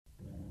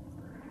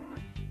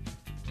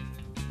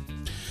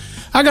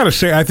I got to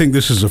say, I think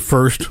this is a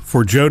first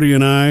for Jody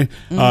and I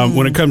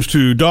when it comes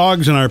to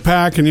dogs in our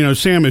pack. And,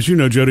 Sam, as you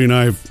know, Jody and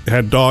I have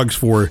had dogs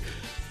for,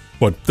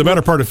 the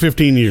better part of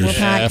 15 years.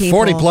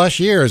 40-plus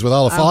years with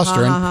all the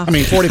fostering. I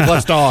mean,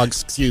 40-plus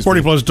dogs, excuse me.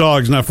 40-plus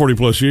dogs, not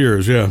 40-plus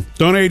years, yeah.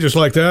 Don't age us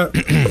like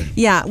that.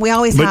 Yeah, we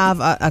always have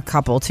a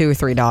couple, 2 or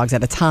 3 dogs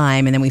at a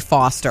time, and then we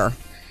foster.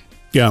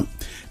 Yeah.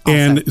 Also.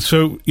 And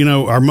so,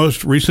 our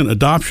most recent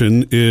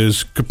adoption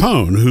is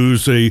Capone,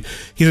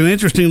 he's an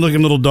interesting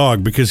looking little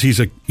dog because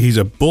he's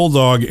a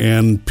bulldog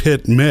and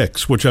pit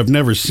mix, which I've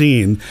never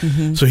seen.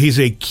 Mm-hmm. So he's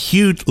a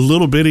cute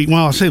little bitty,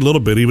 well, I'll say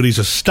little bitty, but he's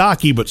a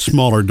stocky but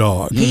smaller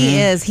dog. He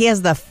is. He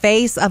has the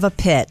face of a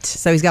pit.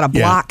 So he's got a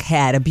block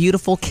head, a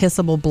beautiful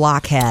kissable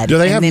block head. Do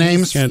they have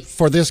names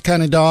for this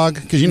kind of dog?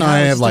 Because I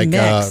have like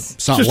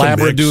some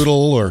Labradoodle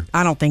or...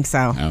 I don't think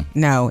so.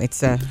 No,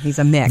 he's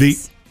a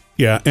mix.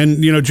 Yeah,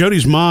 and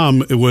Jody's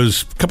mom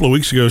was a couple of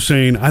weeks ago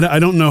saying, I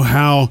don't know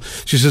how.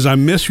 She says, I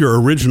miss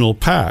your original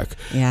pack.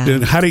 Yeah.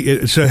 And how do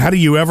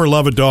you ever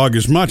love a dog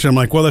as much? I'm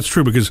like, well, that's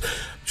true because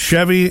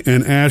Chevy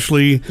and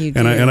Ashley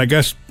and I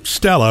guess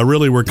Stella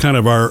really were kind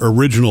of our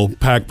original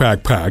pack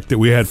that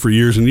we had for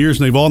years and years,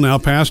 and they've all now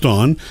passed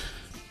on.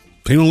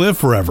 They don't live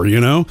forever,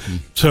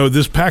 So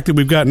this pack that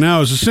we've got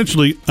now is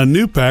essentially a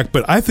new pack,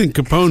 but I think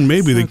Capone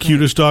may be the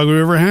cutest dog we've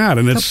ever had,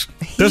 and it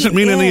doesn't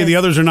mean any of the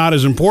others are not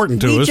as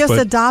important to us. We just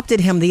adopted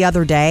him the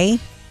other day,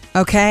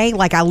 okay?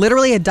 Like I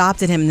literally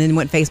adopted him and then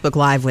went Facebook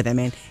Live with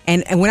him.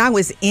 And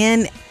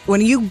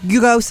when you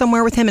go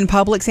somewhere with him in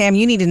public, Sam,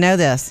 you need to know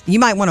this. You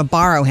might want to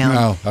borrow him.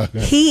 Oh,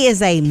 okay. He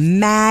is a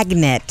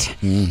magnet.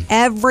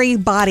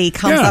 Everybody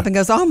comes up and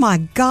goes, oh my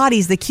God,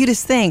 he's the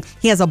cutest thing.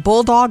 He has a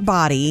bulldog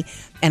body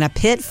and a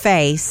pit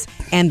face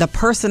and the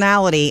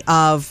personality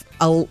of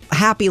a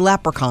happy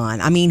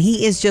leprechaun. I mean,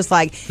 he is just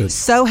like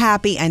so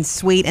happy and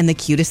sweet and the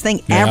cutest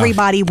thing. Yeah.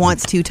 Everybody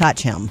wants to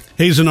touch him.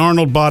 He's an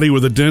Arnold body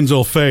with a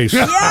Denzel face.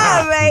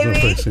 Yeah,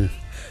 baby.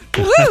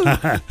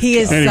 Woo! He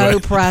is so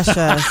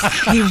precious.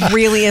 He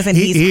really is, and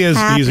he's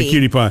happy. He's a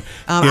cutie pie.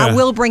 I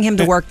will bring him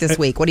to work this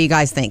week. What do you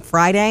guys think?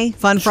 Friday?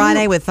 Fun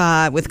Friday with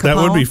Capone? That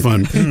would be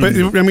fun. But,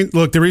 I mean,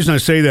 look, the reason I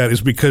say that is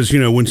because,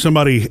 when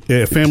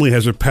a family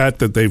has a pet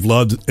that they've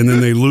loved and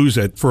then they lose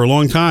it for a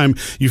long time,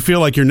 you feel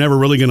like you're never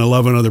really going to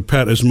love another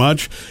pet as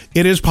much.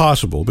 It is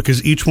possible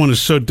because each one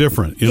is so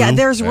different.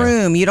 There's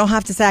room. You don't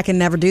have to say, I can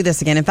never do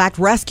this again. In fact,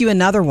 rescue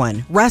another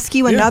one.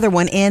 Rescue another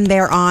one in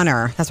their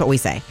honor. That's what we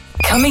say.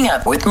 Coming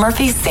up with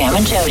Murphy, Sam,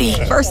 and Jody.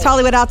 First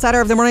Hollywood Outsider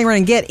of the Morning. We're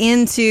going to get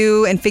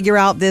into and figure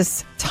out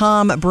this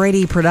Tom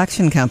Brady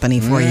production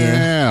company for you.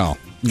 Yeah.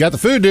 You got the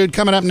food, dude.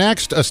 Coming up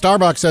next,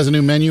 Starbucks has a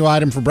new menu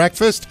item for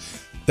breakfast.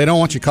 They don't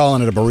want you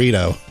calling it a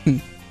burrito.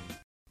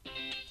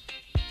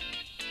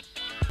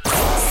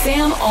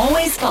 Sam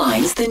always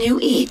finds the new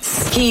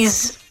eats.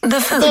 He's the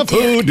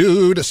food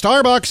dude.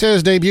 Starbucks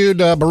has debuted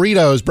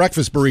burritos,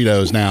 breakfast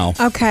burritos now.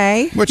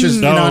 Okay. Which is,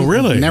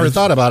 really? Never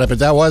thought about it, but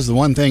that was the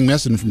one thing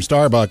missing from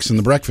Starbucks in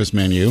the breakfast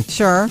menu.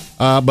 Sure.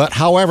 But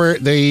however,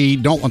 they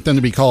don't want them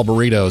to be called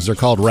burritos. They're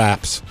called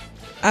wraps.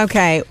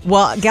 Okay.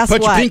 Well, guess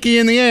what? Put your pinky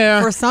in the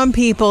air. For some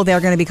people,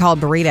 they're going to be called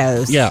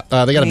burritos. Yeah.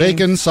 They got a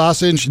bacon,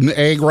 sausage, and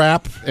egg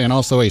wrap, and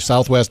also a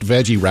Southwest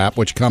veggie wrap,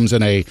 which comes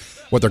in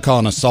what they're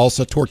calling a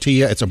salsa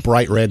tortilla. It's a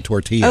bright red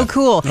tortilla. Oh,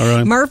 cool.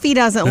 Right. Murphy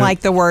doesn't like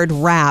the word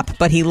wrap,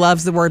 but he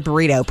loves the word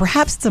burrito.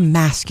 Perhaps it's a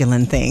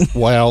masculine thing.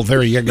 Well,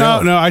 there you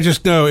go. No, I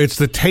just know it's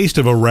the taste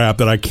of a wrap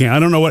that I can't. I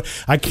don't know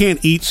I can't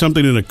eat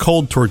something in a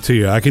cold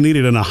tortilla. I can eat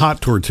it in a hot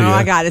tortilla. Oh,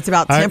 my God. It's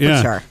about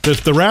temperature.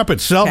 The wrap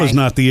itself is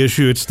not the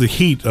issue. It's the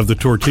heat of the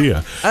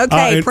tortilla.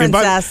 Okay,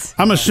 princess.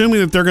 I'm assuming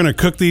that they're going to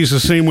cook these the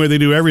same way they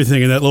do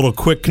everything in that little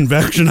quick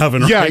convection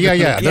oven.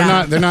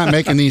 Yeah. They're not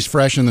making these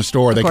fresh in the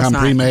store. They come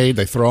pre-made.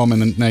 They throw them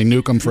and then they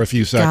nuke them for a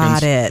few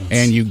seconds. Got it.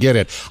 And you get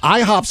it.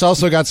 IHOP's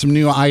also got some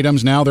new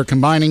items now. They're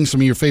combining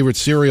some of your favorite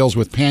cereals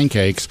with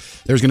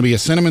pancakes. There's going to be a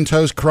Cinnamon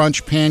Toast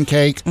Crunch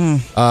pancake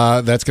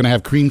that's going to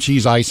have cream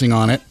cheese icing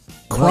on it.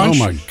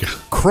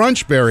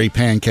 Crunch berry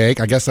pancake.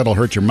 I guess that'll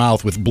hurt your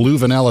mouth with blue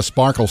vanilla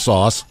sparkle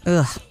sauce.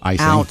 Ugh.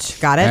 Icing. Ouch.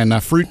 Got it.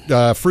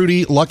 And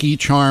fruity Lucky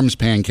Charms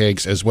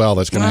pancakes as well.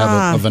 That's going to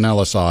have a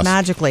vanilla sauce.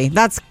 Magically.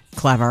 That's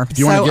clever. If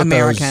you want to get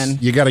American.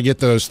 Those, you got to get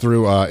those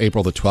through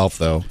April the 12th,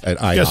 though, at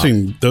IHOP. I'm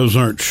guessing those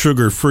aren't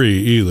sugar-free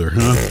either,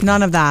 huh?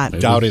 None of that.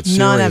 Doubt it, seriously.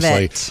 None of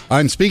it.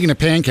 And speaking of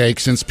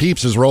pancakes, since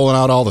Peeps is rolling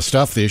out all the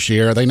stuff this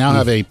year, they now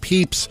have a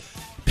Peeps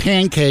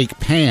pancake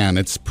pan.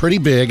 It's pretty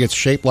big. It's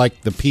shaped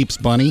like the Peeps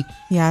bunny.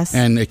 Yes.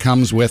 And it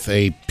comes with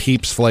a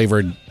Peeps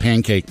flavored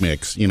pancake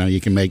mix.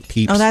 You can make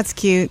Peeps. Oh, that's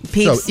cute.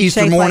 Peeps. So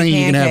Easter morning, like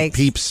you can have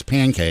Peeps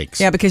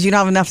pancakes. Yeah, because you don't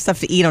have enough stuff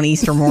to eat on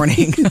Easter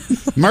morning.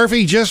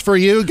 Murphy, just for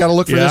you, got to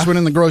look for this one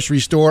in the grocery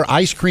store.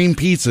 Ice cream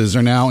pizzas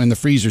are now in the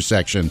freezer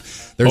section.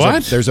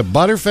 There's a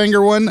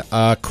Butterfinger one,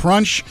 a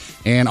Crunch,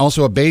 and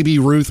also a Baby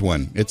Ruth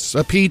one. It's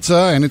a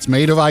pizza, and it's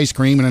made of ice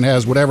cream, and it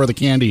has whatever the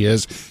candy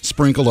is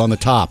sprinkled on the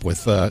top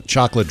with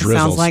chocolate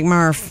drizzles. Sounds like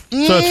Murph.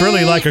 So it's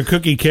really like a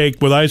cookie cake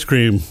with ice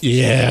cream.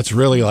 Yeah, it's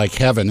really like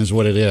heaven is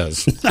what it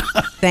is.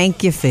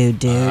 Thank you, food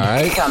dude. All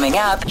right. Coming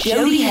up,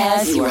 Jody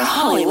has your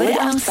Hollywood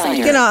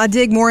Outsider. Gonna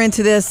dig more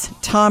into this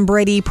Tom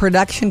Brady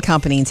production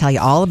company and tell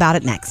you all about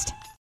it next.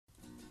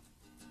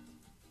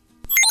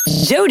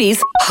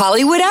 Jody's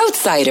Hollywood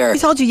Outsider. I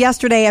told you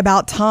yesterday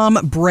about Tom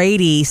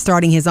Brady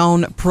starting his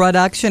own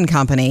production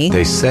company.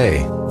 They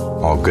say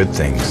all good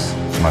things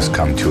must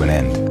come to an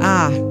end.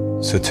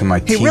 So to my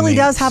teammates, he really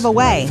does have a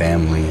way. My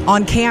family,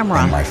 on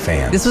camera, and my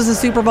fans. This was a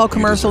Super Bowl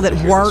commercial that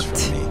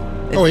worked.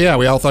 Oh, yeah.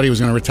 We all thought he was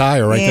going to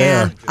retire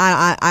there.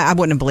 I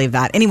wouldn't have believed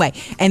that. Anyway,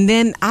 and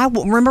then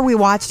remember we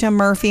watched him,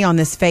 Murphy, on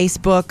this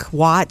Facebook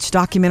Watch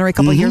documentary a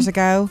couple of years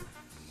ago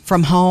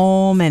from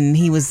home, and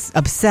he was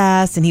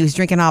obsessed, and he was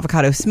drinking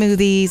avocado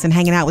smoothies and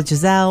hanging out with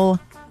Giselle.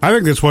 I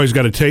think that's why he's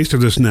got a taste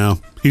of this now.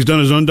 He's done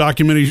his own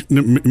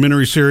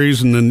documentary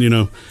series, and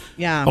then,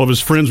 all of his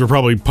friends were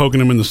probably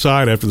poking him in the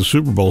side after the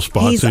Super Bowl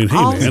spot, saying, hey,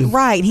 man.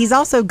 Right. He's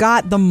also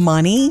got the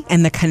money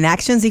and the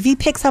connections. If he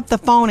picks up the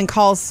phone and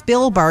calls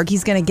Spielberg,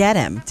 he's going to get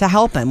him to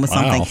help him with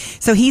something.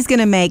 So he's going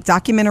to make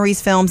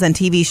documentaries, films, and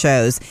TV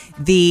shows.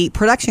 The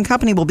production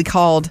company will be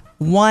called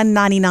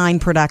 199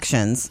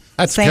 Productions.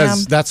 That's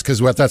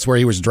because where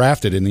he was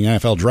drafted in the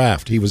NFL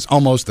draft. He was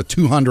almost the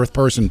 200th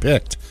person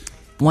picked.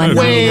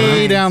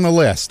 Way down the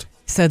list.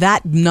 So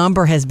that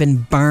number has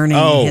been burning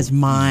in his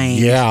mind.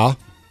 Yeah.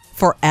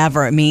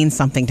 Forever. It means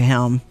something to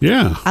him.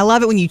 Yeah. I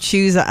love it when you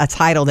choose a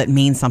title that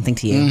means something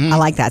to you. I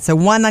like that. So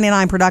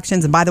 199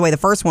 Productions. And by the way, the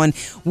first one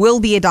will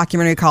be a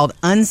documentary called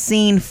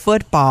Unseen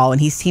Football. And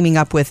he's teaming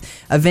up with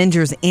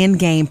Avengers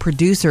Endgame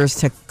producers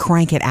to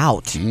crank it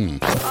out.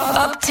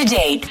 Up to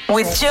date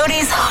with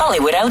Jody's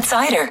Hollywood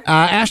Outsider.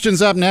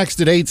 Ashton's up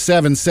next at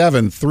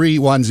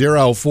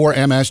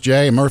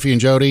 877-310-4MSJ. And Murphy and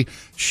Jody,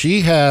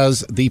 she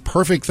has the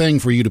perfect thing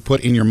for you to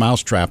put in your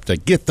mousetrap to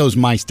get those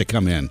mice to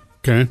come in.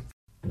 Okay.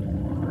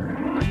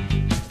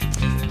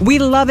 We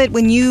love it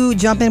when you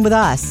jump in with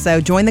us.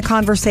 So join the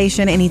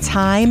conversation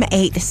anytime,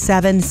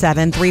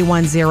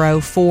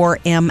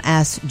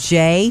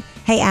 877-310-4MSJ.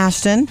 Hey,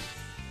 Ashton.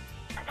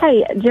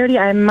 Hey, Jody,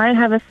 I might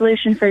have a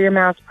solution for your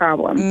mouse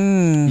problem.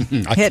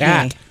 Hit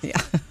cat. me.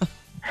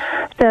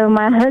 So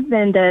my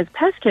husband does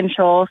pest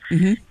control,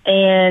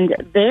 and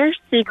their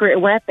secret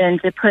weapon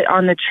to put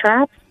on the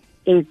traps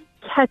is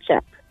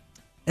ketchup.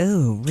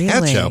 Oh,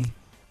 really? Ketchup?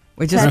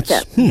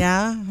 Ketchup.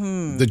 Yeah.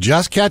 The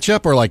just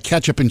ketchup or like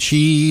ketchup and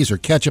cheese or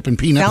ketchup and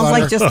peanut Sounds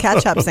butter? like just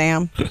ketchup,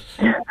 Sam.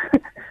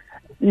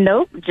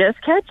 Nope,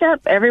 just ketchup.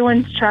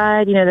 Everyone's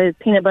tried, the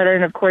peanut butter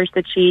and, of course,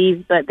 the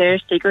cheese, but their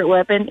secret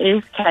weapon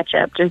is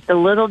ketchup. Just a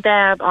little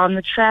dab on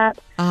the trap.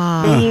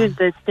 They use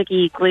the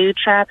sticky glue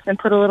traps and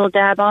put a little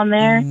dab on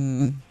there.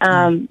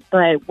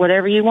 But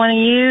whatever you want to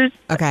use,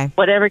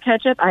 whatever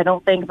ketchup, I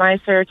don't think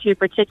mice are too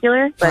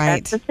particular, but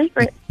that's the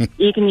secret.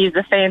 You can use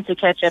the fancy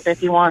ketchup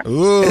if you want.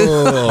 Ooh.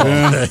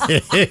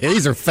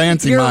 These are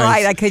fancy You're mice.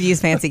 right. I could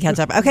use fancy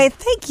ketchup. Okay,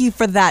 thank you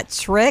for that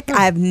trick.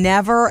 I've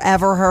never,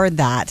 ever heard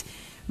that.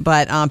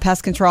 But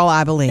pest control,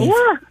 I believe.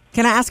 Yeah.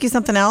 Can I ask you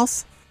something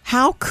else?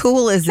 How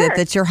cool is it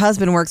that your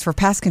husband works for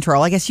pest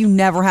control? I guess you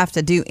never have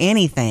to do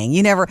anything.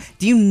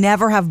 Do you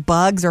never have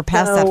bugs or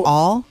pests at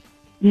all?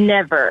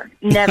 Never.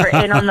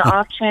 And on the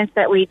off chance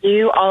that we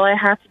do, all I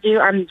have to do,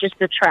 I'm just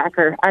a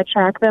tracker. I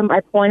track them, I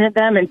point at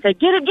them and say,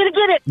 get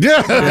it.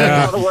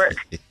 Yeah. All the work.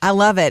 I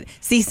love it.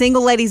 See,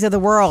 single ladies of the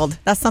world,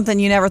 that's something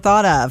you never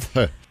thought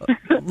of.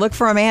 Look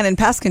for a man in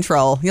pest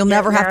control. You'll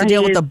never have to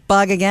deal with the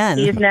bug again.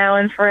 He's now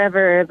and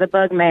forever the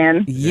bug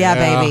man. Yeah,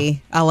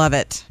 baby. I love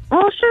it.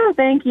 Oh, sure.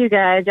 Thank you,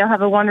 guys. Y'all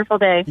have a wonderful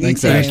day.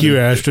 Thanks, Thank you,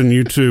 Ashton.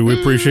 You too. We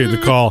appreciate the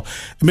call.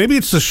 Maybe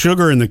it's the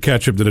sugar in the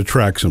ketchup that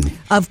attracts them.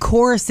 Of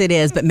course it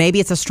is, but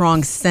maybe it's a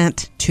strong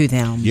scent to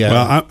them. Yeah.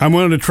 Well, I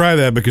wanted to try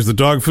that because the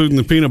dog food and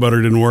the peanut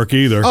butter didn't work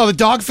either. Oh, the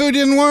dog food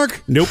didn't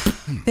work? Nope.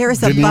 There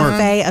is a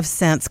buffet of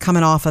scents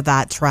coming off of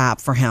that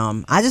trap for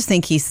him. I just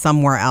think he's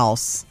somewhere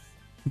else.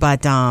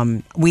 But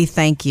we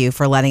thank you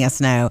for letting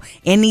us know.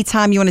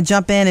 Anytime you want to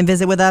jump in and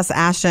visit with us,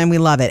 Ashton, we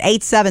love it.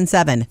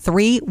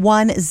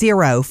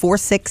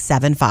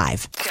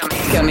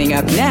 877-310-4675. Coming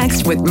up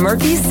next with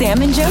Murphy,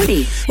 Sam, and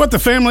Jody. What the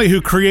family who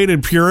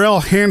created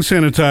Purell hand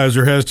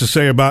sanitizer has to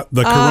say about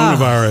the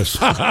coronavirus.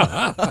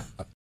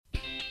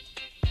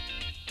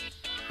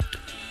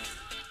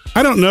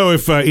 I don't know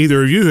if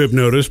either of you have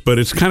noticed, but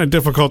it's kind of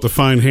difficult to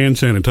find hand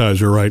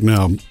sanitizer right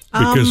now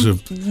because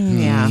of...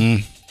 Yeah.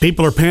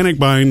 People are panic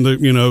buying the,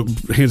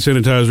 hand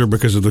sanitizer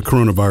because of the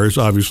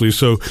coronavirus, obviously.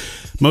 So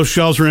most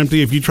shelves are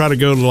empty. If you try to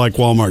go to like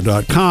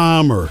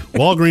Walmart.com or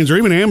Walgreens or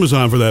even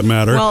Amazon for that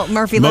matter. Well,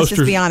 Murphy, let's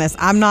just be honest.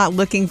 I'm not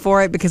looking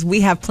for it because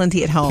we have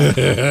plenty at home.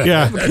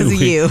 Yeah. Because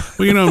of you.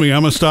 Well, you know me.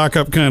 I'm a stock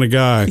up kind of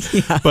guy.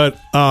 Yeah. But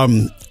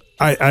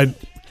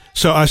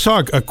so I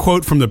saw a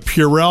quote from the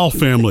Purell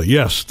family.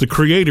 Yes, the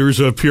creators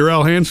of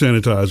Purell hand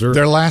sanitizer.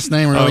 Their last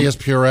name really is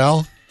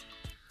Purell?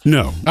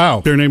 No.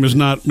 Oh. Their name is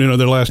not, their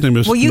last name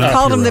is Well, you not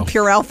called Purell. them the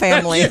Purell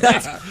family.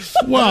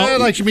 Well,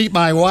 I'd like to meet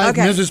my wife,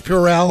 Mrs.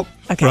 Purell.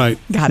 Okay. Right.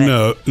 Got it.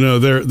 No,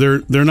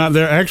 they're not.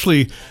 They're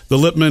actually the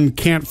Lippman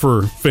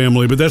Cantfor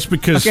family, but that's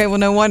because Okay, well,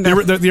 no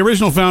wonder. the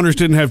original founders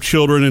didn't have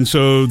children, and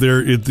so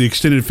the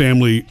extended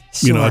family,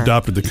 Sure.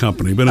 adopted the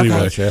company. But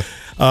anyway, Gotcha.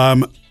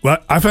 Well,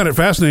 I found it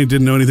fascinating.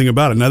 Didn't know anything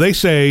about it. Now, they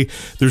say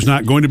there's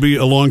not going to be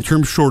a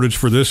long-term shortage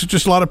for this. It's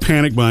just a lot of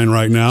panic buying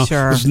right now.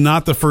 Sure. It's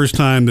not the first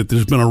time that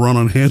there's been a run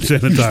on hand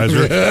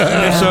sanitizer.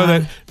 And so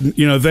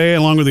that, they,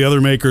 along with the other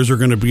makers, are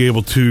going to be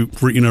able to,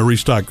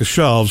 restock the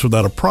shelves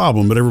without a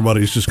problem. But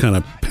everybody's just kind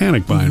of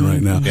panic buying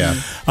right now. Yeah.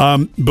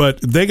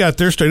 But they got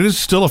their start. It's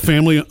still a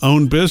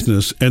family-owned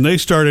business, and they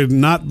started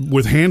not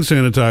with hand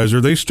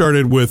sanitizer. They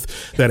started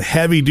with that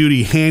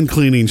heavy-duty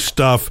hand-cleaning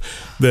stuff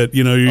that,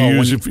 you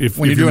use if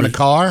you're doing a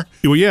car.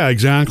 Well, yeah,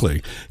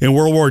 exactly. In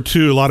World War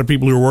II, a lot of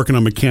people who were working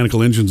on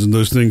mechanical engines and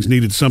those things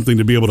needed something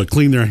to be able to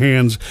clean their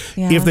hands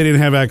if they didn't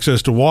have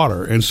access to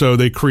water, and so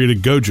they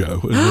created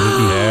Gojo,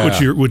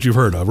 which you've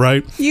heard of,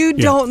 right? You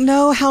don't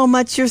know how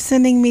much you're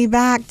sending me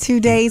back 2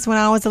 days when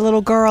I was a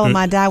little girl and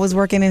my dad was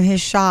working in his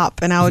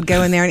shop, and I would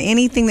go in there, and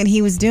anything that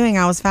he was doing,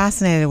 I was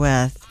fascinated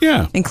with.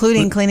 Yeah,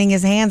 including cleaning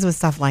his hands with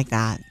stuff like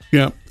that.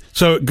 Yeah.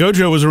 So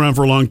Gojo was around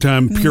for a long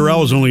time. Purell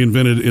was only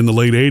invented in the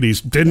late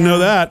 80s. Didn't know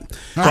that.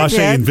 Well, I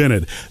say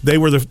invented. They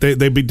were they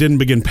didn't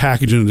begin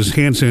packaging it as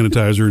hand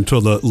sanitizer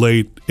until the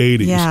late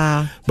 80s.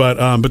 Yeah.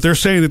 But they're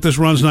saying that this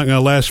run's not going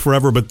to last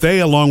forever. But they,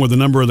 along with a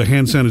number of the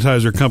hand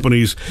sanitizer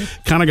companies,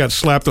 kind of got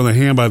slapped on the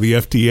hand by the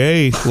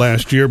FDA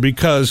last year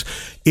because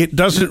it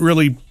doesn't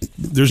really.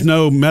 There's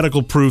no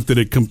medical proof that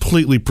it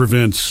completely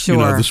prevents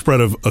the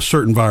spread of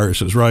certain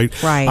viruses. Right.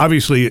 Right.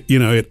 Obviously,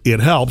 it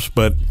helps,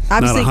 but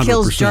obviously not 100%. It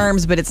kills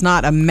germs, but it's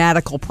not a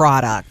medical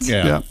product.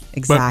 Yeah.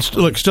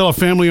 Exactly. But still a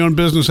family-owned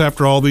business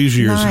after all these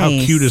years. Nice. How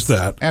cute is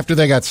that? After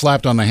they got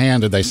slapped on the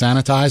hand, did they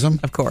sanitize them?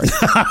 Of course.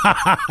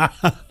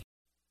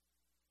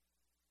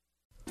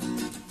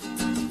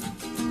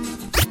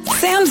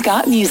 Sam's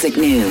got music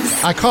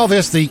news. I call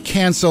this the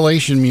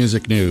cancellation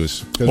music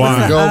news. Because we're Why?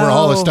 going to go over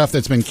all the stuff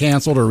that's been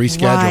canceled or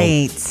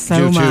rescheduled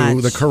due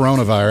to the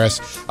coronavirus.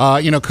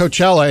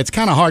 Coachella, it's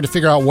kind of hard to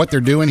figure out what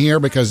they're doing here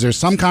because there's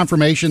some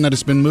confirmation that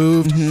it's been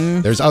moved.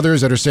 Mm-hmm. There's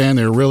others that are saying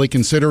they're really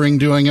considering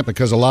doing it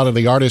because a lot of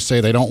the artists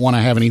say they don't want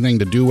to have anything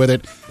to do with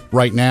it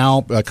right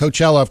now.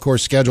 Coachella, of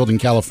course, scheduled in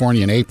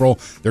California in April.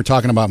 They're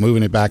talking about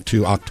moving it back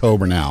to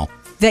October now.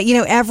 That,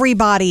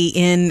 everybody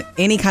in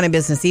any kind of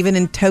business, even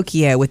in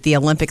Tokyo with the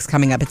Olympics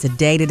coming up, it's a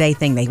day-to-day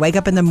thing. They wake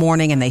up in the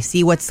morning and they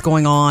see what's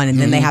going on, and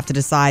then they have to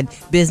decide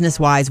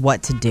business-wise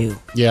what to do.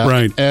 Yeah,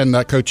 right. And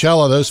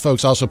Coachella, those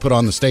folks also put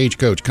on the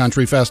Stagecoach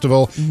Country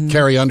Festival. Mm-hmm.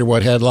 Carrie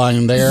Underwood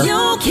headlining there.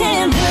 You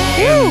can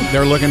play. And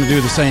they're looking to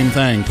do the same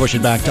thing, push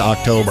it back to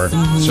October.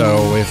 Mm-hmm.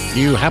 So if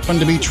you happen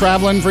to be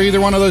traveling for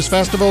either one of those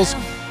festivals,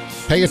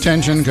 pay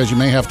attention because you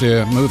may have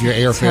to move your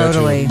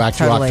airfare back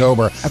to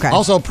October. Okay.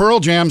 Also, Pearl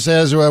Jam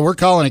says we're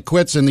calling it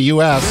quits in the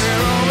U.S.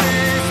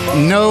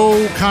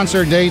 No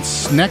concert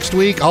dates next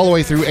week all the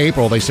way through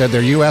April. They said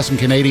their U.S. and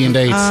Canadian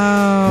dates.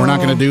 We're not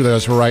going to do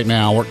those for right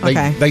now.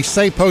 They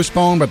say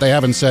postpone, but they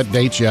haven't set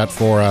dates yet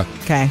for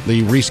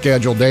the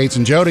rescheduled dates.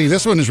 And Jody,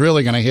 this one is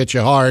really going to hit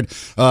you hard.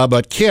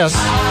 But Kiss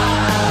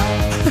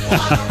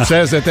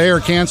says that they are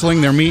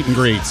canceling their meet and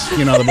greets.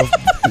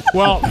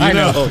 Well, I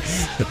know.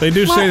 They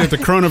do say that the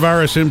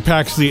coronavirus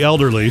impacts the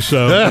elderly,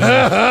 so...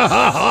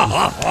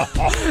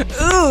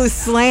 Ooh,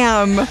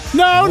 slam.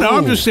 No,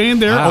 I'm just saying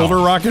they're older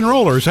rock and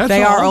rollers.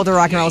 They are older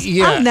rock and rollers.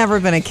 Yeah. I've never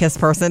been a Kiss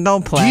person.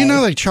 Don't play. Do you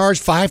know they charge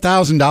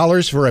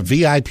 $5,000 for a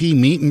VIP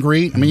meet and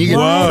greet? I mean, you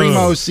get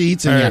primo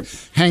seats and you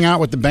hang out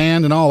with the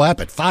band and all that,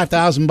 but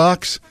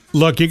 $5,000?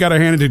 Look, you got to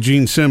hand it to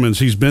Gene Simmons.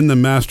 He's been the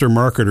master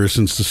marketer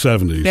since the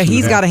 70s. Yeah,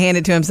 he's got to hand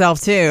it to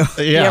himself, too.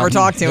 Yeah. You ever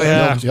talk to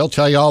him? He'll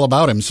tell you all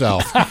about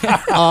himself.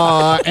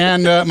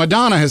 And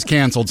Madonna has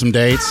canceled some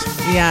dates.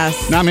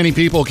 Yes. Not many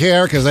people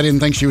care because they didn't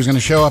think she was going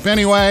to show up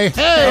anyway.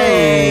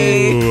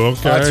 Hey! Ooh,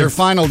 okay. It's her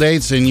final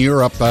dates in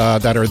Europe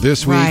that are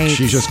this week. Right.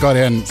 She's just got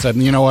ahead and said,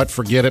 you know what,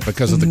 forget it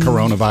because of the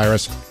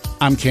coronavirus.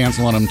 I'm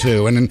canceling them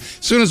too. And as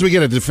soon as we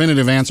get a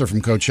definitive answer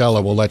from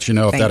Coachella, we'll let you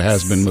know if that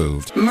has been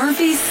moved.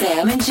 Murphy,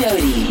 Sam, and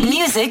Jody.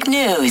 Music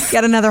news.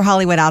 Got another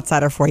Hollywood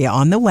Outsider for you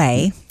on the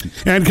way.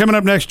 And coming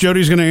up next,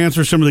 Jody's going to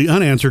answer some of the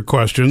unanswered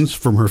questions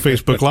from her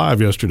Facebook Live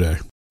yesterday.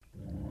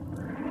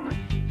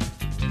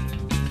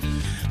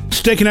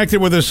 Stay connected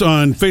with us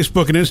on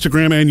Facebook and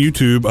Instagram and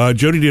YouTube.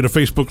 Jody did a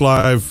Facebook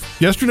Live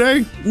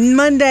yesterday?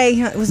 Monday.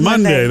 It was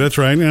Monday. That's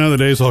right. The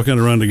days all kind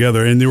of run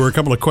together. And there were a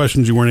couple of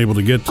questions you weren't able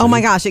to get to. Oh, my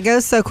gosh. It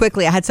goes so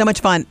quickly. I had so much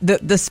fun. The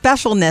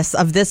specialness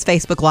of this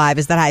Facebook Live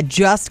is that I had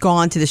just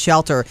gone to the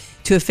shelter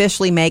to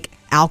officially make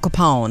Al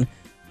Capone,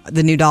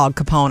 the new dog,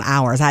 Capone,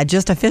 ours. I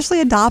just officially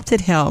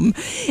adopted him.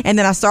 And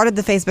then I started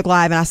the Facebook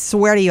Live, and I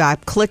swear to you, I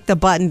clicked the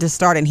button to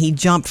start, and he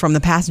jumped from the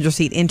passenger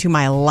seat into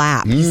my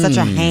lap. He's such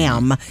a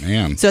ham.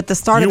 Man. So at the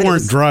start of it, you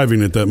weren't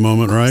driving at that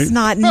moment, right? It's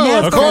not.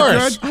 Never. Of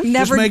course. I'm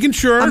never. Just making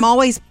sure. I'm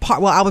always.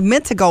 I was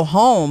meant to go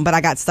home, but I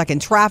got stuck in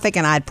traffic,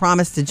 and I had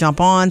promised to jump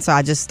on, so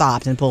I just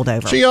stopped and pulled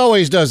over. She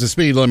always does the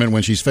speed limit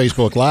when she's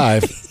Facebook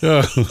Live.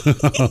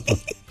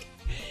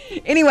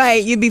 Anyway,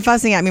 you'd be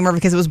fussing at me more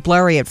because it was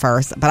blurry at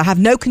first, but I have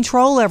no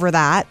control over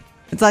that.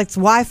 It's like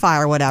Wi-Fi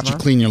or whatever. Did you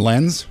clean your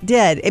lens?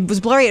 It was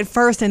blurry at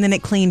first, and then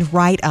it cleaned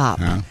right up.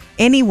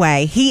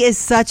 Anyway, he is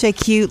such a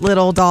cute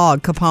little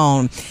dog,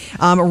 Capone.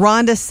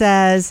 Rhonda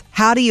says,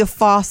 how do you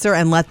foster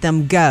and let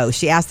them go?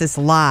 She asked this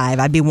live.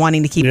 I'd be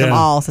wanting to keep them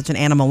all, such an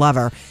animal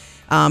lover.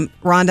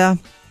 Rhonda,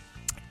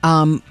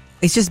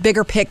 it's just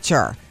bigger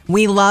picture.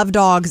 We love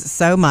dogs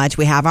so much.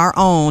 We have our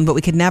own, but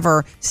we could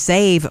never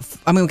we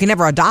could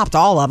never adopt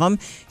all of them.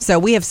 So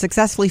we have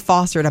successfully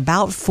fostered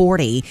about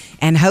 40,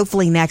 and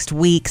hopefully next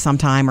week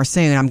sometime or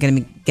soon, I'm going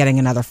to be getting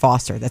another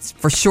foster. That's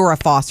for sure a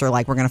foster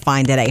like we're going to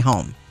find at a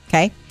home.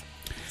 Okay?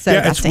 So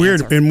yeah, it's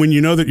weird. Answer. And when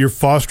you know that you're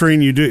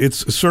fostering,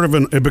 it's sort of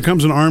it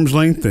becomes an arm's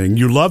length thing.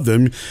 You love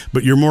them,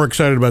 but you're more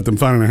excited about them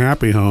finding a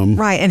happy home.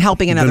 Right, and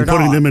helping another than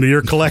putting dog. them into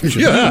your collection.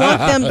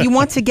 You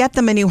want to get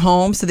them a new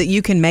home so that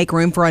you can make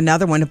room for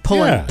another one,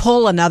 to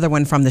pull another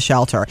one from the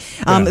shelter.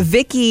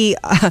 Vicky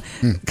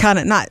kind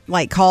of not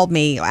like called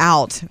me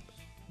out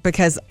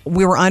because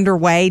we were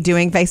underway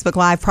doing Facebook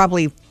Live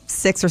probably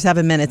 6 or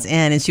 7 minutes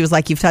in, and she was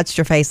like, you've touched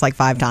your face like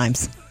 5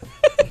 times.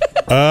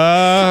 And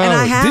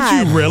I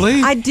had. Did you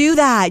really? I do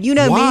that. You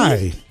know Why?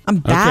 me. I'm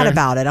bad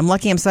about it. I'm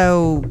lucky I'm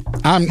so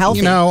healthy.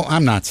 You know,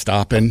 I'm not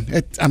stopping.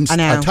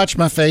 I touch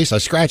my face. I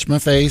scratch my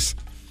face.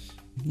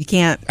 You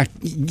can't.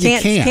 You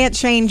can't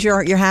change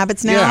your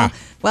habits now. Yeah.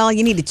 Well,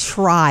 you need to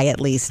try at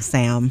least,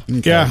 Sam.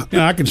 Okay. Yeah,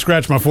 I can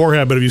scratch my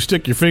forehead, but if you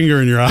stick your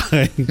finger in your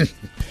eye,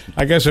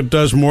 I guess it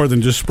does more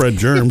than just spread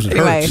germs. It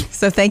Anyway, hurts.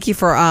 so thank you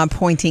for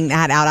pointing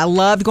that out. I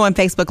loved going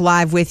Facebook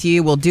Live with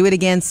you. We'll do it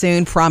again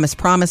soon. Promise.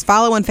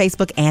 Follow on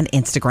Facebook and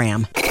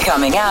Instagram.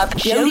 Coming up,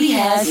 Jody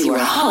has your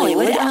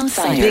Hollywood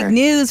Outsider. Big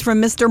news from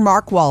Mr.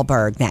 Mark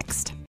Wahlberg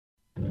next.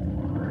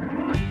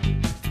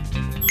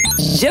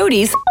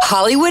 Jody's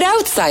Hollywood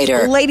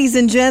Outsider. Ladies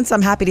and gents,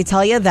 I'm happy to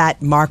tell you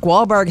that Mark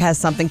Wahlberg has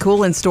something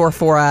cool in store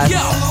for us. Yo,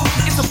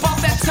 it's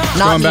about that time.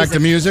 Going back to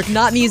music?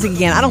 Not music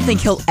again. I don't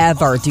think he'll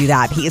ever do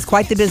that. He is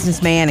quite the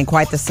businessman and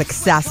quite the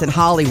success in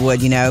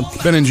Hollywood, you know.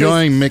 Been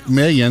enjoying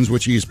McMillions,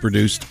 which he's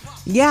produced.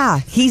 Yeah,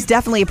 he's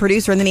definitely a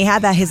producer. And then he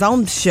had his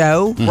own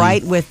show,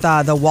 right, with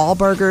the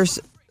Wahlburgers,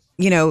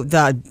 you know,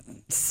 the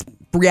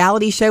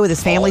reality show with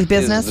his family's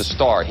business. He's the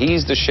star.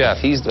 He's the chef.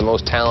 He's the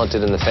most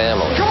talented in the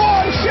family. Come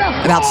on,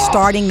 chef. About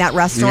starting that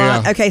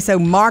restaurant. Yeah. Okay, so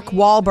Mark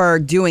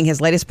Wahlberg doing his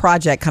latest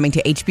project coming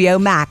to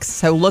HBO Max,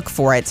 so look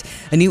for it.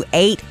 A new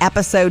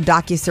 8-episode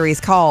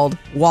docuseries called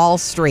Wall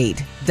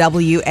Street.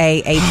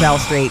 WAHL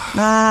Street.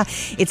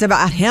 It's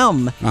about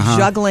him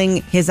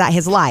juggling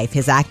his life,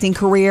 his acting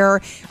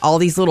career, all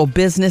these little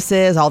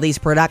businesses, all these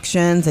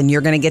productions, and you're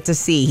going to get to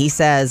see, he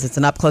says, it's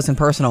an up close and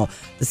personal,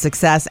 the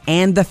success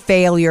and the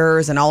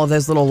failures and all of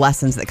those little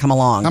lessons that come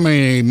along. How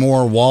many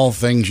more wall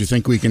things you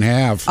think we can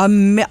have?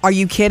 Are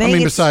you kidding? I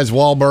mean, besides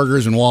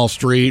Wahlburgers and Wall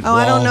Street.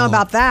 I don't know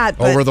about that.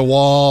 But Over the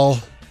Wall.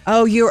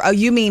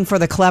 You mean for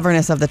the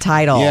cleverness of the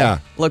title? Yeah.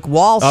 Look,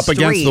 Wall Street. Up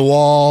against the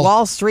wall.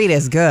 Wall Street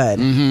is good.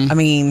 I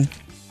mean,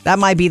 that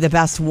might be the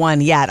best one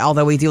yet,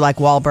 although we do like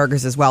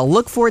Wahlburgers as well.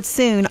 Look for it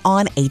soon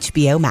on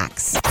HBO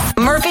Max.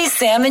 Murphy,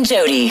 Sam, and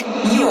Jody,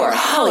 your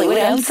Hollywood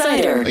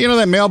Outsider. You know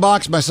that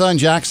mailbox my son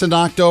Jackson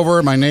knocked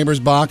over, my neighbor's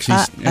box?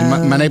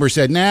 And my neighbor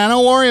said, nah,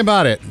 don't worry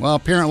about it. Well,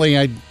 apparently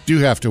I do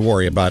have to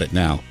worry about it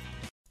now.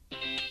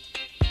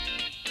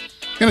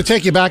 Going to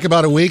take you back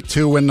about a week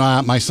to when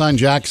my son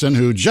Jackson,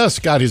 who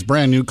just got his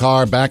brand new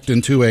car, backed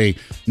into a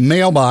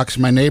mailbox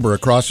my neighbor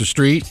across the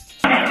street.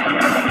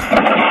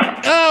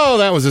 Oh,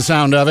 that was the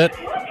sound of it.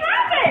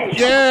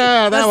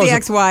 Yeah, That's was the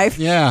ex-wife.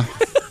 Yeah.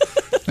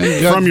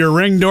 From your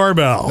Ring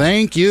doorbell.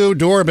 Thank you,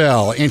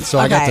 doorbell. And so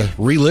I got to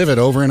relive it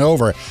over and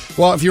over.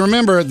 Well, if you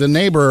remember, the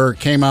neighbor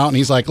came out and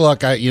he's like,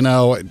 look,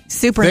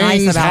 super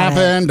things nice about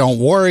happen. it. Don't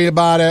worry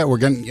about it.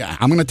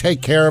 I'm going to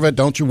take care of it.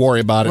 Don't you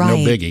worry about it. Right. No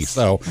biggie.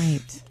 So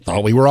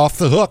thought we were off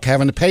the hook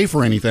having to pay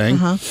for anything.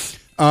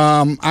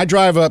 I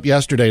drive up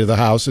yesterday to the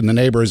house and the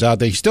neighbor is out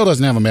there. He still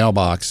doesn't have a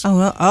mailbox.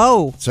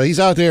 Oh. So he's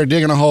out there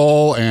digging a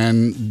hole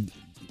and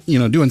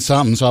doing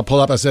something. So I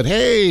pulled up. I said,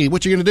 hey,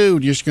 what you going to do?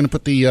 You're just going to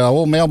put the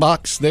old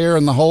mailbox there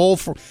in the hole?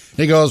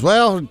 He goes,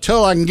 well,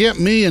 until I can get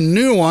me a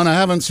new one, I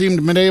haven't seemed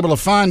to been able to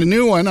find a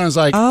new one. I was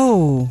like,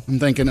 I'm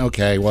thinking,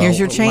 okay, well, here's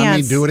your chance. Let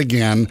me do it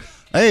again.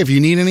 Hey, if you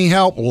need any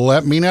help,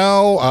 let me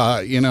know.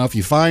 If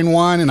you find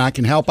one and I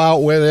can help out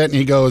with it. And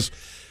he goes,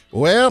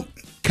 well,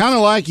 kind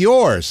of like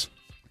yours.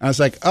 I was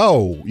like,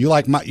 oh, you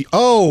like my...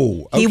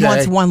 Oh, okay. He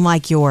wants one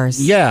like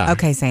yours. Yeah.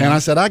 Okay, Sam. And I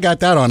said, I got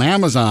that on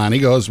Amazon. He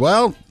goes,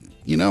 well...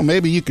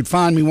 maybe you could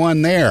find me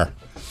one there.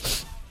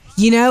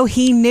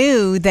 He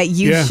knew that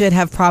you should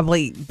have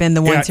probably been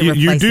the one to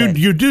replace it.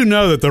 You do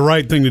know that the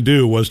right thing to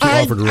do was to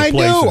offer to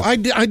replace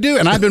it. I do.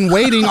 And I've been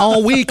waiting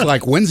all week.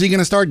 Like, when's he going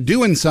to start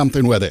doing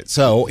something with it?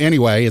 So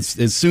anyway, it's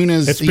as soon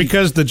as... It's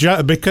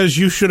because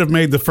you should have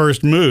made the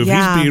first move.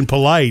 Yeah. He's being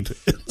polite.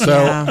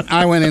 So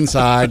I went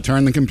inside,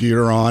 turned the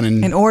computer on,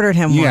 and ordered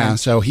him one. Yeah,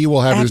 so he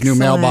will have his new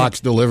mailbox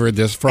delivered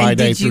this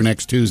Friday through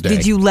next Tuesday.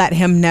 Did you let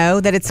him know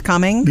that it's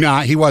coming? No,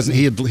 he wasn't.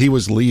 He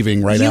was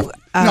leaving right after.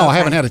 No, I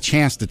haven't had a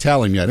chance to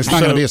tell him yet. It's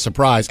not going to be a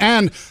surprise.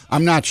 And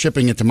I'm not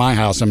shipping it to my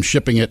house. I'm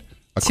shipping it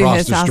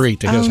across the street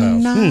to his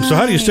house. Nice. So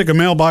how do you stick a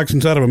mailbox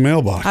inside of a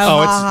mailbox?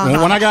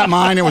 It's when I got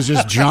mine, it was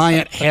this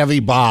giant, heavy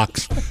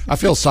box. I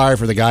feel sorry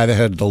for the guy that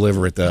had to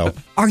deliver it, though.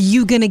 Are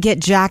you going to get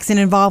Jackson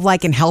involved,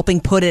 like in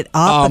helping put it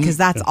up? Because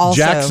that's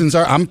also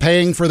I'm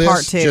paying for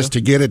this just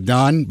to get it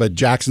done, but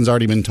Jackson's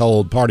already been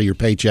told part of your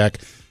paycheck,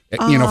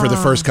 for the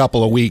first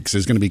couple of weeks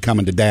is going to be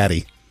coming to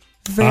Daddy.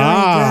 Very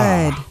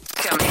good.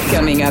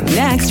 Coming up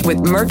next with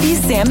Murphy,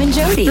 Sam, and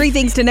Jody. 3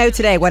 things to know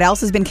today. What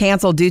else has been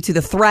canceled due to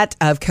the threat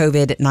of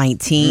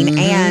COVID-19?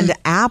 And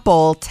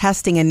Apple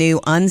testing a new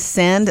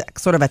unsend,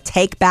 sort of a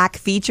take-back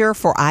feature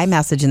for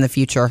iMessage in the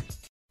future.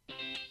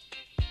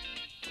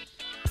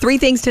 3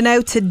 things to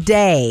know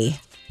today.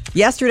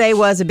 Yesterday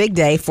was a big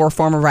day for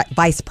former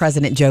Vice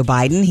President Joe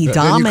Biden. He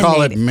dominated. Did you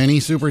call it Mini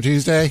Super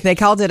Tuesday? They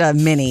called it a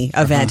mini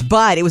event,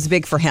 but it was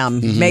big for him.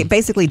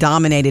 Basically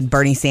dominated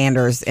Bernie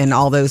Sanders in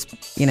all those,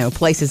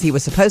 places he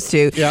was supposed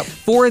to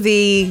for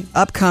the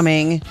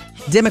upcoming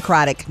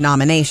Democratic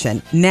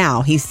nomination.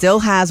 Now, he still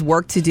has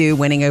work to do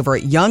winning over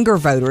younger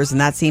voters, and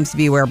that seems to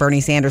be where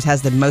Bernie Sanders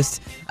has the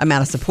most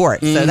amount of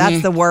support. So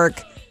that's the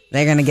work.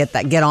 They're going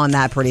to get on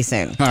that pretty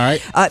soon. All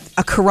right.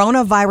 A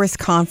coronavirus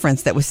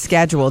conference that was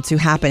scheduled to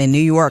happen in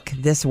New York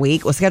this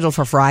week, was scheduled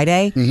for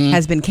Friday,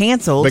 has been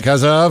canceled.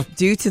 Because of?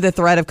 Due to the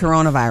threat of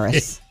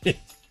coronavirus.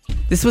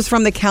 This was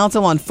from the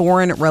Council on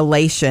Foreign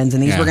Relations,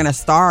 and these were going to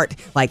start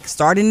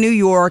in New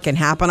York and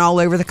happen all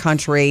over the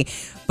country.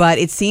 But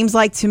it seems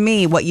like to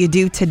me what you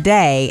do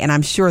today, and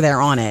I'm sure they're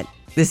on it,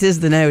 this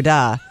is the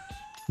no-duh.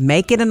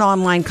 Make it an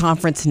online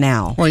conference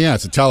now. Well, yeah,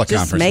 it's a teleconference.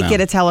 Just make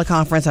it a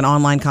teleconference, an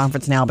online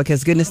conference now,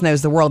 because goodness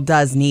knows the world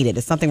does need it.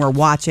 It's something we're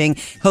watching,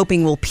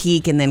 hoping will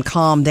peak and then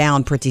calm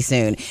down pretty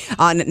soon.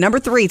 Number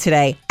 3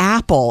 today,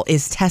 Apple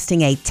is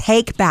testing a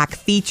take-back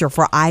feature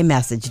for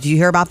iMessage. Did you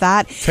hear about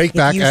that? Take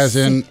back as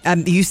in?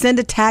 You send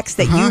a text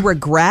that you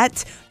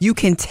regret, you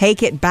can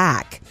take it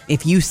back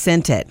if you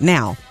sent it.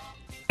 Now,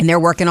 and they're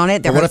working on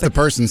it. What if the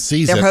person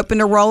sees it? They're hoping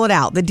to roll it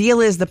out. The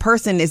deal is the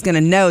person is going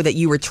to know that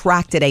you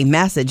retracted a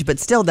message, but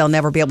still they'll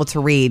never be able to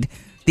read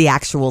the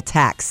actual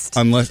text.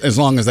 As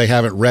long as they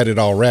haven't read it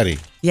already.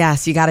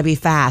 Yes, you got to be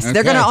fast. Okay.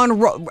 They're going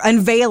to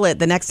unveil it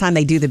the next time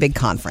they do the big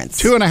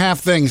conference. 2.5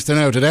 things to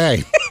know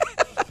today.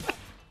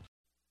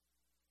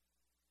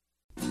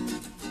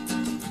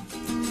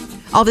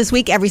 All this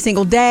week, every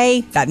single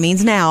day. That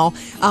means now.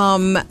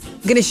 I'm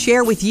going to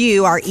share with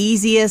you our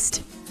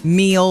easiest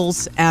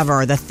meals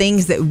ever. The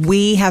things that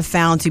we have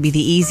found to be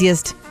the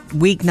easiest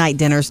weeknight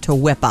dinners to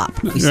whip up.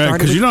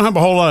 Because you don't have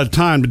a whole lot of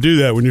time to do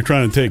that when you're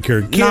trying to take care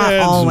of kids. Not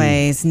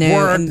always, no.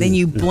 Work. And then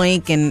you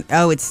blink and,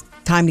 it's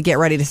time to get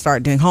ready to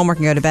start doing homework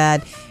and go to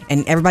bed.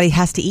 And everybody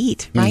has to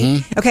eat,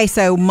 right? Okay,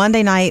 so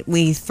Monday night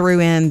we threw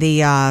in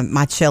the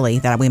my chili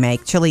that we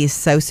make. Chili is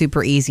so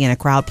super easy and a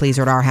crowd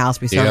pleaser at our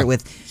house. We serve it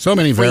with so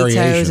many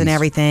variations and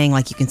everything.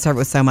 Like you can serve it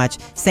with so much.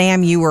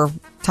 Sam, you were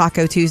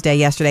Taco Tuesday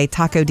yesterday.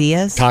 Taco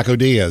Diaz. Taco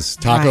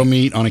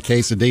meat on a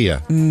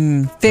quesadilla.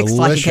 Fixed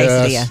Delicious. Like a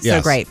quesadilla. Yes.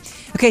 So great.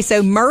 Okay,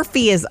 so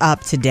Murphy is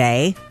up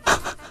today.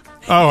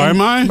 Oh,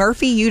 am I?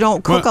 Murphy, you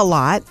don't cook a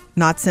lot.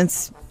 Not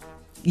since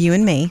you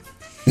and me.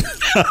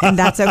 And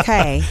that's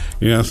okay.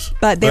 Yes.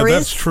 But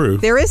that's true.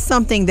 There is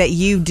something that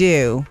you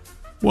do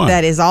What?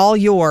 that is all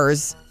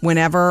yours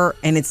whenever,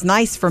 and it's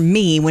nice for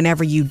me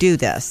whenever you do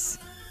this.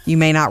 You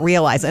may not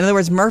realize. In other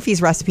words,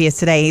 Murphy's recipe is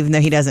today, even though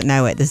he doesn't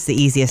know it. This is the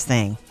easiest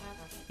thing.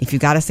 If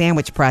you've got a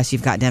sandwich press,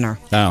 you've got dinner.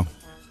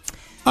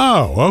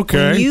 Oh,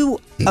 okay. When you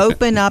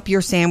open up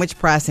your sandwich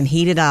press and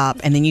heat it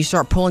up, and then you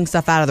start pulling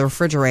stuff out of the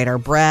refrigerator,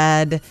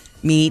 bread,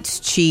 meats,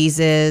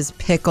 cheeses,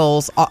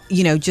 pickles,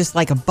 just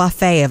like a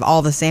buffet of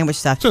all the sandwich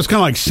stuff. So it's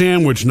kind of like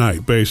sandwich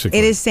night, basically.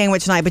 It is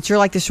sandwich night, but you're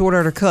like the short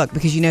order cook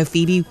because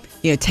Phoebe,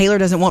 Taylor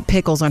doesn't want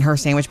pickles on her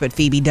sandwich, but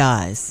Phoebe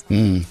does.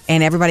 And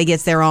everybody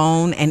gets their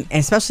own, and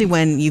especially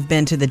when you've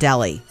been to the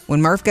deli.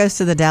 When Murph goes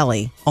to the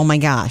deli, oh my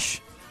gosh.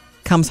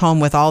 Comes home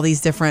with all these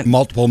different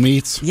multiple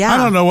meats. Yeah, I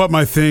don't know what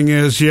my thing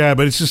is. Yeah,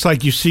 but it's just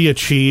like you see a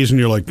cheese and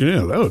you're like, yeah,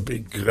 that would be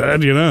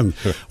good. And,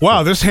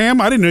 wow, this ham,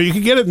 I didn't know you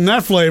could get it in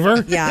that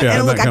flavor. Yeah,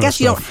 and look, I guess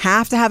you don't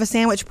have to have a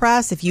sandwich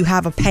press if you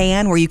have a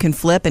pan where you can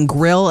flip and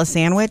grill a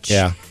sandwich.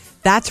 Yeah,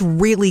 that's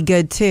really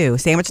good too.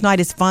 Sandwich night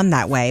is fun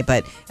that way.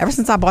 But ever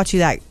since I bought you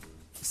that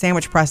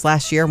sandwich press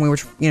last year, and we were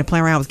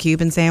playing around with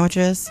Cuban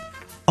sandwiches.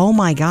 Oh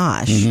my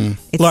gosh!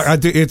 Look,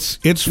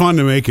 it's fun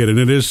to make it, and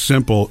it is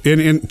simple.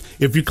 And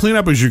if you clean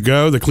up as you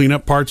go, the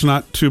cleanup part's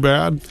not too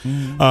bad.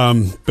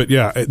 But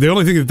yeah, the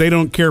only thing that they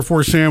don't care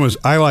for, Sam, is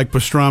I like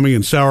pastrami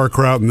and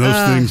sauerkraut and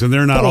those things, and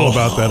they're not all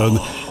about that.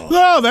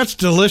 Oh, that's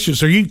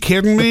delicious! Are you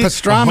kidding me? The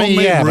pastrami,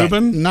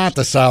 Reuben? But not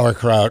the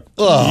sauerkraut.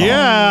 Ugh.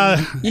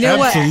 Yeah,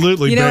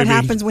 absolutely. You know baby. what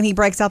happens when he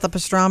breaks out the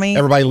pastrami?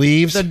 Everybody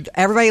leaves.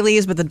 Everybody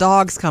leaves, but the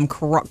dogs come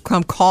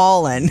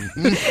calling.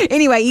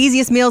 Anyway,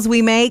 easiest meals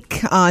we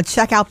make.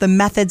 Check out the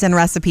methods and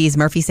recipes,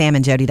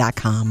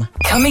 murphysamandjody.com.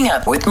 Coming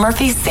up with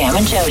Murphy, Sam,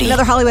 and Jody.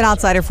 Another Hollywood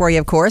Outsider for you,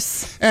 of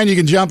course. And you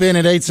can jump in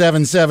at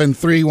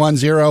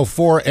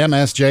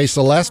 877-310-4MSJ.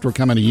 Celeste, we're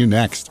coming to you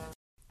next.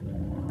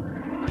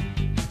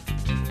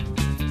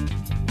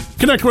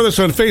 Connect with us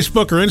on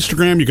Facebook or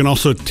Instagram. You can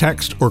also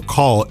text or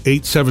call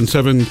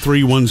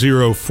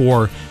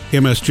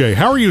 877-310-4MSJ.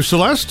 How are you,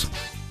 Celeste?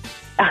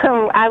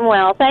 I'm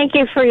well. Thank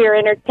you for your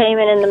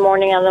entertainment in the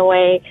morning on the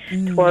way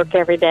to work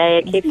every day.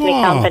 It keeps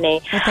me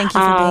company. Well, thank you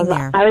for being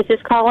there. I was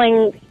just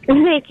calling.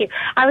 Thank you.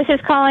 I was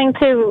just calling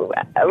to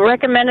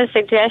recommend a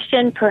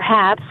suggestion,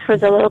 perhaps, for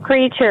the little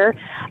creature,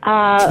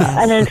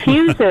 an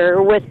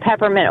infuser with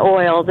peppermint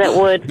oil that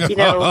would, mist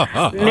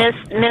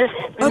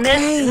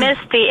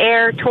the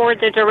air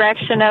toward the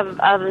direction of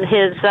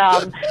his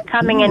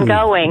coming and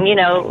going.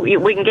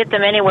 We can get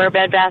them anywhere,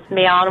 Bed Bath &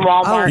 Beyond,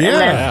 Walmart, and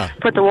then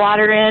put the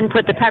water in,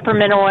 put the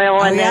peppermint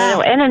oil, and then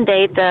it'll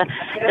inundate the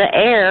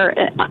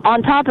air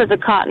on top of the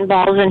cotton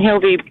balls, and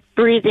he'll be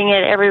breathing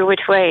it every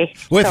which way.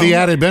 With the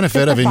added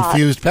benefit of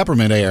infused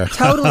peppermint air.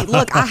 Totally.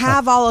 Look, I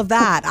have all of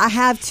that. I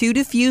have 2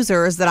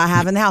 diffusers that I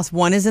have in the house.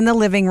 One is in the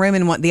living room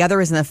and the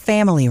other is in the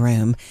family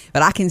room.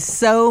 But I can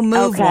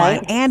move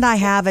one. And I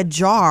have a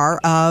jar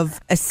of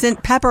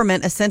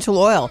peppermint essential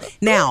oil.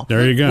 Now,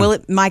 there you go. Will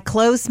my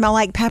clothes smell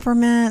like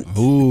peppermint?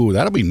 Ooh,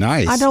 that'll be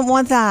nice. I don't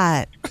want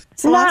that.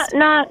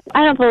 Not.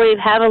 I don't believe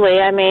heavily.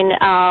 I mean,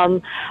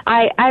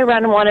 I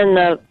run one in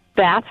the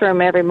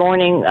bathroom every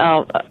morning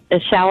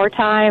at shower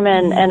time,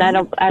 and I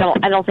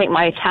don't think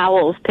my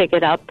towels pick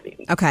it up,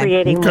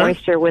 creating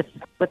moisture with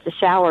the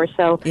shower.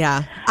 So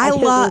I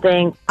love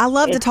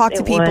to talk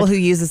to people who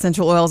use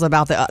essential oils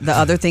about the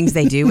other things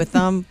they do with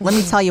them. Let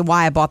me tell you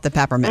why I bought the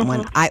peppermint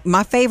one.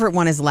 My favorite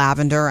one is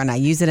lavender, and I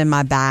use it in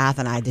my bath,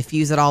 and I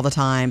diffuse it all the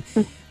time.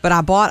 But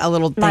I bought a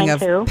little thing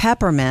of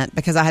peppermint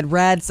because I had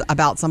read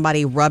about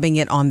somebody rubbing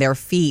it on their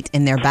feet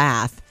in their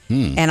bath.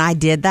 And I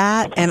did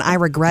that, and I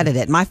regretted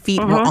it. My feet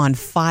were on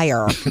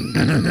fire.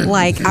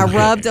 Like, I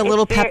rubbed a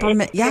little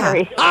peppermint.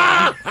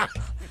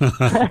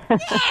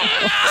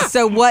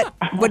 So what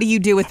do you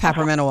do with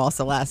peppermint oil,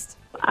 Celeste?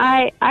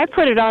 I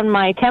put it on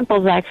my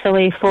temples,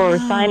 actually, for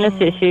sinus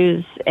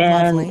issues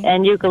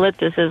and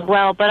eucalyptus as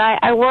well. But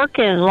I work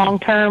in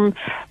long-term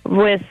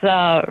with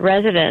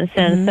residents,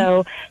 and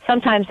so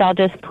sometimes I'll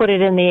just put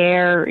it in the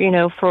air,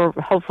 for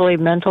hopefully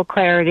mental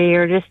clarity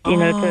or just,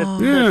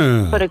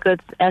 to put a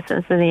good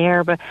essence in the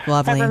air. But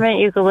peppermint,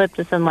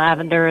 eucalyptus, and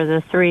lavender are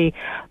the 3,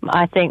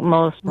 I think,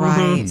 most.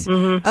 Right.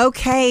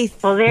 Okay.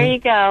 Well, there you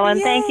go.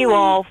 And thank you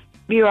all.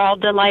 You're all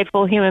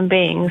delightful human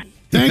beings.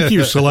 Thank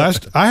you,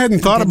 Celeste. I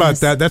hadn't thought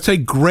about that. That's a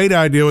great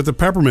idea with the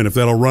peppermint, if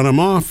that'll run them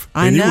off.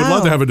 And you would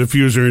love to have a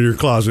diffuser in your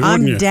closet,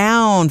 wouldn't you? I'm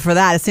down for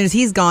that. As soon as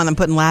he's gone, I'm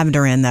putting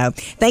lavender in, though.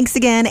 Thanks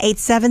again,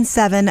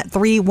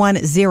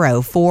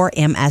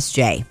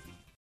 877-310-4MSJ.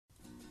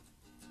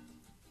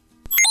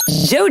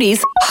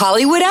 Jody's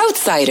Hollywood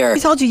Outsider. We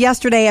told you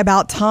yesterday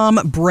about Tom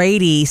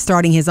Brady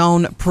starting his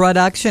own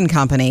production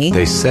company.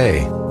 They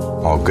say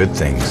all good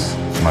things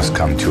must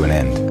come to an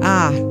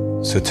end.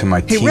 So to my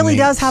teammates, he really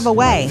does have a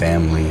way. My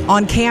family,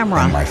 on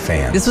camera. And my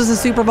fans. This was a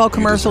Super Bowl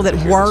commercial that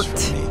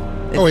worked.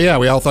 Oh, yeah.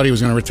 We all thought he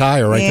was going to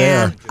retire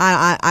there.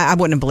 I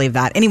wouldn't have believed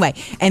that. Anyway,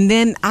 and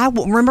then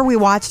remember we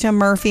watched him,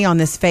 Murphy, on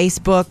this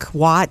Facebook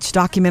Watch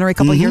documentary a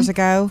couple of years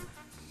ago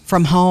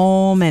from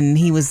home, and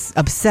he was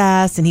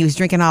obsessed, and he was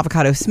drinking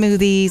avocado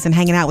smoothies and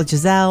hanging out with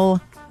Giselle.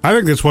 I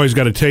think that's why he's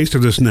got a taste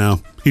of this now.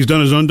 He's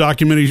done his own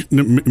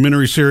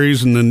documentary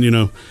series, and then,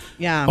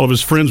 all of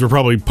his friends were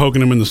probably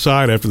poking him in the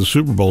side after the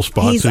Super Bowl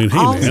spot, saying, hey,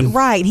 man.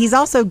 Right. He's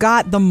also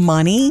got the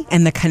money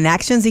and the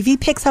connections. If he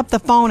picks up the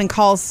phone and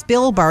calls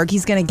Spielberg,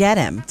 he's going to get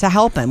him to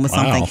help him with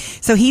something.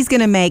 So he's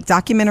going to make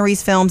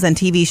documentaries, films, and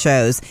TV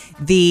shows.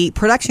 The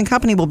production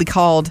company will be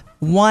called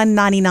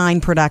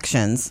 199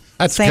 Productions.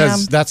 That's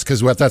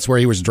because where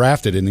he was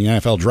drafted in the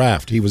NFL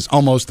draft. He was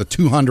almost the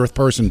 200th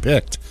person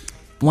picked.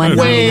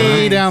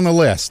 Way down the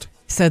list.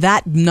 So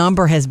that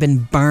number has been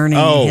burning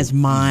in his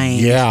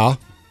mind. Yeah.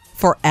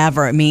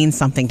 Forever. It means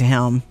something to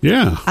him.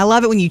 Yeah. I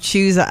love it when you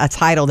choose a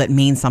title that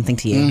means something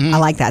to you. I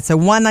like that. So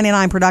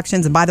 199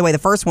 Productions. And by the way, the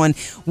first one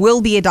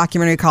will be a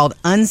documentary called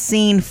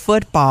Unseen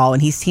Football.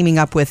 And he's teaming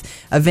up with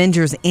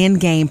Avengers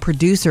Endgame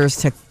producers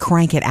to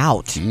crank it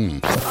out.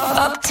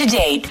 Up to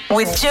date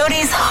with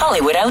Jody's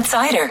Hollywood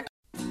Outsider.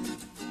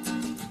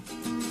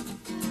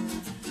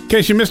 In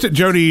case you missed it,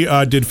 Jody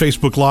did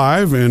Facebook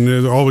Live, and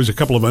there are always a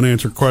couple of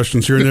unanswered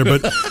questions here and there,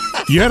 but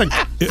you had a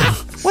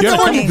couple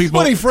people.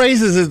 When he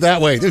phrases it that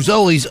way, there's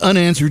always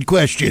unanswered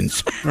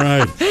questions.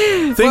 Right.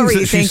 Things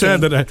that she said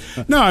that,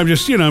 I'm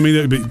just,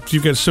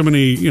 you've got so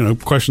many,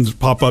 questions that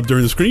pop up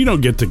during the screen. You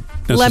don't get to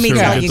necessarily Let me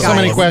tell you guys. So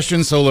many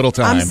questions, so little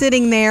time. I'm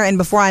sitting there, and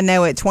before I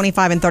know it,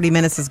 25 and 30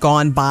 minutes has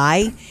gone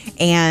by,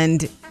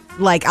 and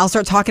I'll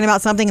start talking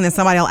about something, and then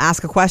somebody will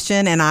ask a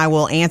question, and I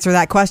will answer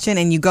that question,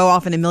 and you go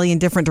off in a million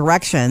different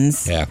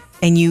directions. Yeah.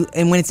 And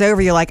when it's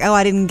over, you're like, oh,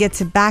 I didn't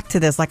get back to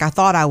this like I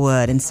thought I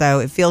would. And so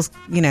it feels,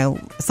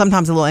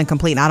 sometimes a little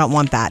incomplete, and I don't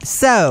want that.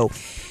 So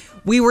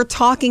we were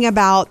talking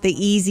about the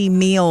easy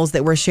meals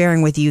that we're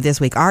sharing with you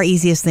this week, our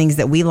easiest things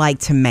that we like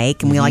to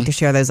make, and we like to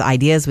share those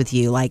ideas with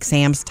you, like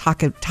Sam's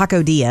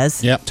Taco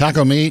Diaz. Yep,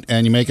 taco meat,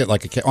 and you make it on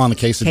the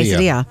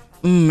quesadilla.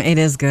 It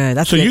is good.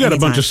 That's so good you got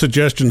anytime. a bunch of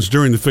suggestions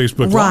during the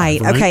Facebook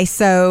Live, right? Okay,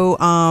 so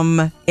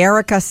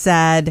Erica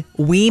said,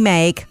 we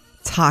make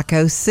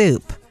taco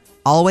soup.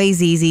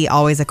 Always easy,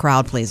 always a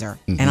crowd pleaser.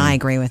 And I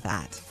agree with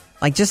that.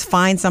 Like, just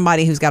find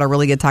somebody who's got a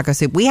really good taco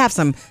soup. We have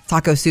some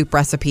taco soup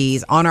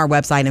recipes on our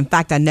website. In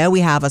fact, I know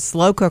we have a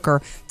slow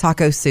cooker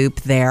taco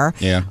soup there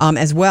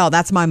as well.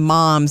 That's my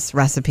mom's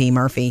recipe,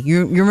 Murphy.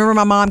 You remember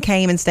my mom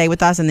came and stayed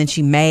with us, and then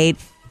she made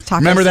taco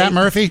Remember soup? that,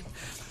 Murphy?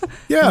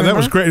 Yeah, Remember? that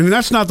was great. And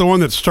that's not the one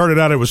that started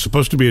out, it was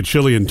supposed to be a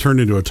chili and turned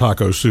into a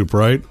taco soup,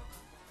 right?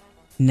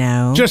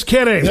 No. Just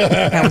kidding.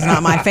 That was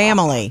not my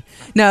family.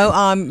 No,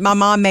 my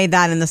mom made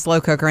that in the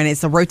slow cooker, and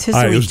it's a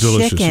rotisserie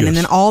chicken and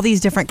then all these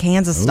different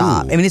cans of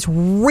stuff. I mean, it's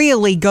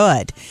really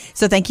good.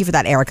 So thank you for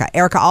that,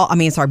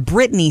 Erica.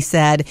 Brittany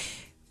said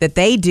that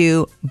they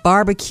do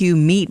barbecue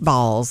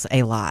meatballs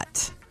a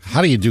lot.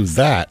 How do you do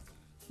that?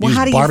 Well, Use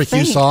how do you barbecue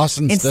think? sauce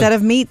instead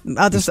of meat?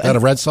 Instead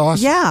of red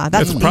sauce? Yeah.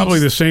 That's probably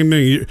the same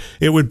thing.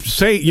 It would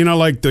say,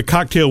 like the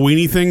cocktail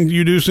weenie thing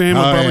you do, Sam,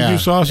 with barbecue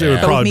sauce. It would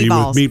probably be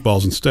with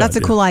meatballs instead. That's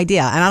a cool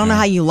idea. And I don't know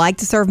how you like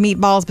to serve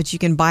meatballs, but you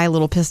can buy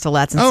little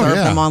pistolets and serve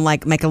them on,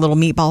 make a little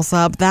meatball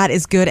sub. That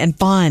is good and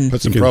fun.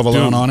 Put some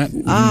provolone on it.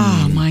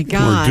 Oh, my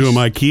gosh. Or do them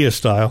IKEA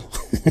style.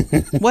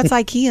 What's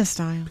IKEA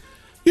style?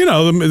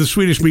 The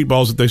Swedish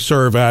meatballs that they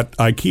serve at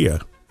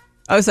IKEA.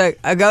 Oh, so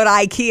I go to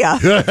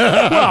IKEA.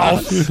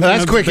 Well,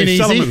 that's quick and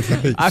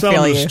easy. I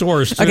feel you.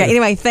 Stores too. Okay,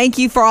 anyway, thank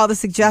you for all the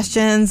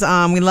suggestions.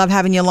 We love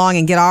having you along,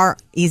 and get our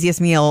easiest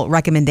meal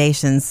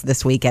recommendations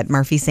this week at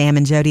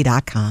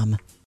murphysamandjody.com.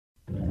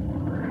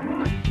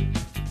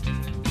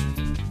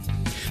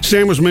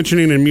 Sam was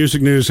mentioning in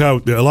music news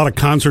how a lot of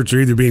concerts are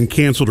either being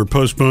canceled or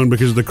postponed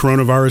because of the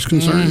coronavirus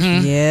concerns.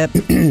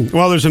 Yep.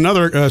 Well, there's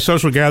another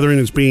social gathering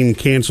that's being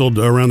canceled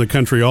around the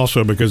country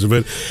also because of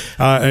it.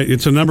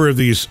 It's a number of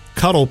these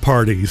cuddle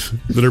parties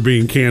that are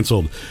being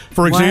canceled.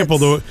 For example,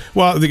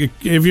 have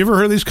you ever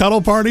heard of these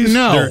cuddle parties?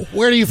 No.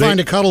 Where do you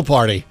find a cuddle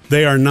party?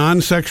 They are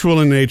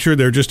non-sexual in nature.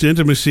 They're just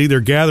intimacy. They're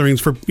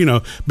gatherings for,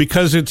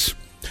 because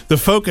the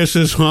focus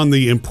is on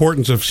the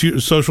importance of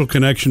social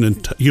connection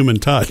and human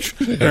touch,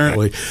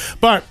 apparently.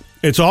 But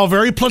it's all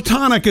very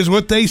platonic is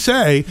what they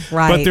say.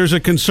 Right. But there's a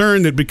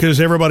concern that because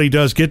everybody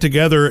does get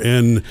together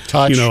and,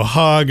 touch.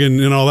 Hug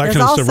and all that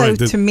kind of stuff.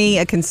 There's also, to me,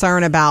 a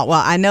concern about,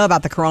 I know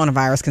about the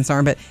coronavirus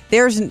concern, but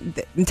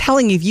I'm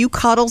telling you, if you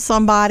cuddle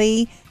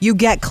somebody, you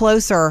get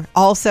closer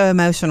also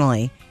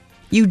emotionally.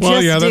 You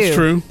just do. That's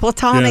true.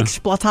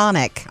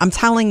 Platonic. I'm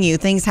telling you,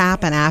 things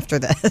happen after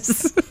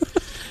this.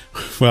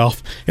 Well,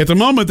 at the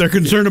moment, they're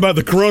concerned about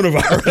the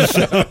coronavirus.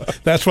 So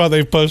that's why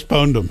they've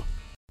postponed them.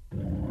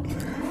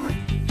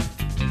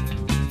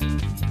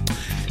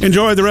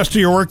 Enjoy the rest of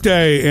your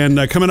workday,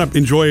 and coming up,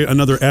 enjoy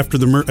another after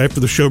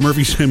the show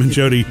Murphy, Sam, and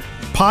Jody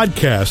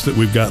podcast that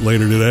we've got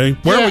later today.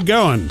 Where are we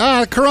going?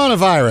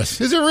 Coronavirus.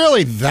 Is it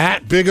really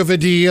that big of a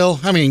deal?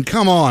 I mean,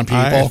 come on,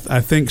 people.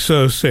 I think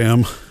so,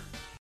 Sam.